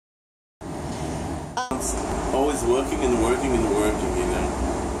Always working and working and working, you know.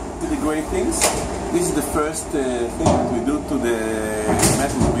 The great things. This is the first thing that we do to the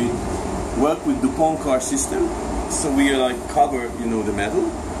metal. We work with DuPont car system. So we like cover, you know, the metal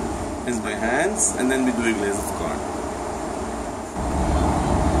as by hands, and then we do a glaze of car.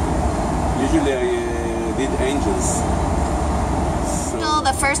 Usually I did angels. So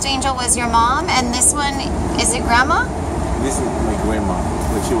the first angel was your mom, and this one, is it grandma? This is my grandma,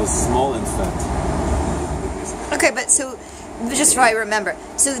 when she was small and fat. Okay, but so, just so I remember,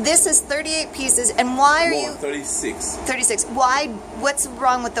 so this is 38 pieces, and why are you... 36. 36. Why, what's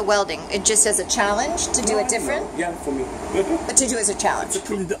wrong with the welding? It just as a challenge to do it different? No. Yeah, for me. But to do as a challenge?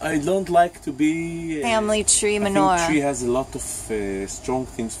 I don't like to be... family tree menorah. I think tree has a lot of strong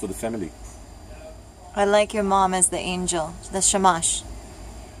things for the family. I like your mom as the angel, the shamash.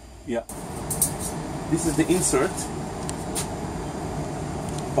 Yeah. This is the insert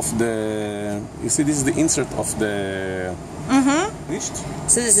of the... You see, this is the insert of the...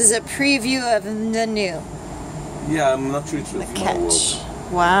 So this is a preview of the new. Yeah, I'm not sure it's the catch.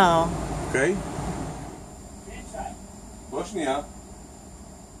 Wow. Okay. Bosnia.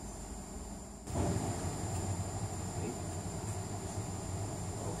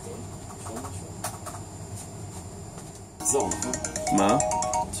 מה?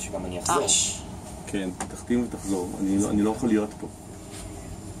 שגם אני אחזור. כן, תחתים ותחזור. אני לא יכול להיות פה.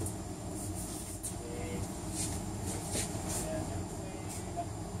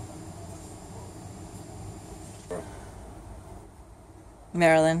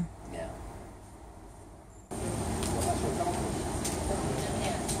 Marilyn. Yeah.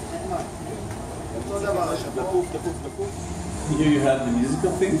 Here you have the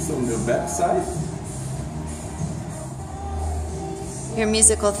musical things on the back side. Your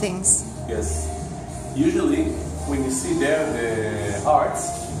musical things. Yes. Usually, when you see there the hearts,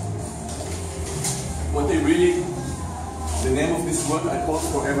 what they really, the name of this work I call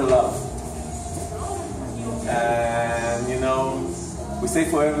Forever Love. And you know, we say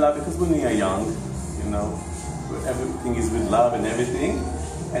forever love because when we are young, you know, everything is with love and everything.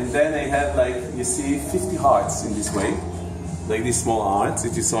 And then I had, like, you see 50 hearts in this way, like these small hearts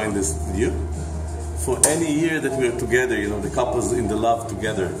that you saw in this video. For any year that we are together, you know, the couples in the love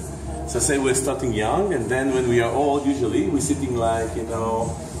together. So say we're starting young, and then when we are old, usually we're sitting like, you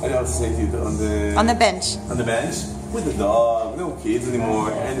know, I don't know how to say it, on the bench. On the bench, with the dog, no kids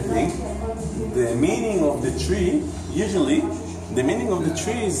anymore, anything. The meaning of the tree, usually, the meaning of the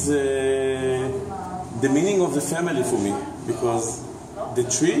tree is the meaning of the family for me, because the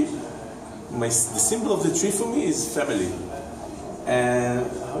tree, the symbol of the tree for me is family. And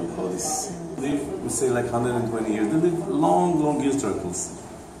how do you call this? We say like 120 years. They live long, long year circles.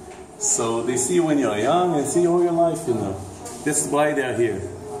 So they see when you're young and see all your life, you know. That's why they're here.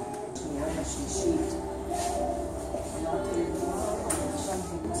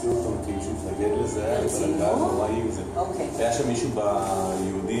 היה שם מישהו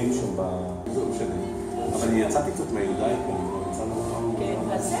ביהודים, שם אבל אני יצאתי קצת מהיהודאי, כי אני לא יצא לנו... כן,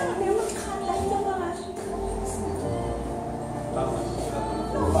 אז זהו, אני לא מתחילה דבר.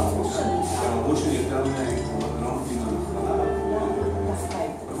 הם אמרו שאני יותר לא מתאים למחלה,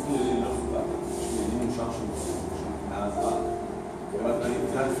 ואפילו לי לא חולה, שאני מאושר שם מאז רק. אבל אני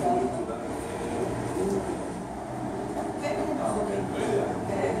מתחילה לפעמים תודה. כן, לא יודע.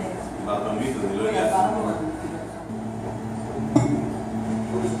 דיברת באנגלית, אני לא יודע.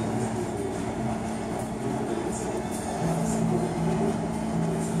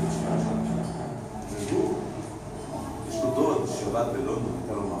 בלונדון,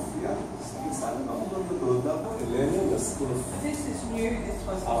 הייתה לו מאפייה, נסע ללונדון, אלינו, לסקול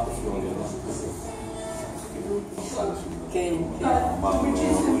ארט אוף לונדון, משהו כזה. כאילו, כן, כן. אמר לו,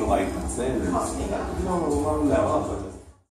 הוא נורא התנצל, לא, הוא אמר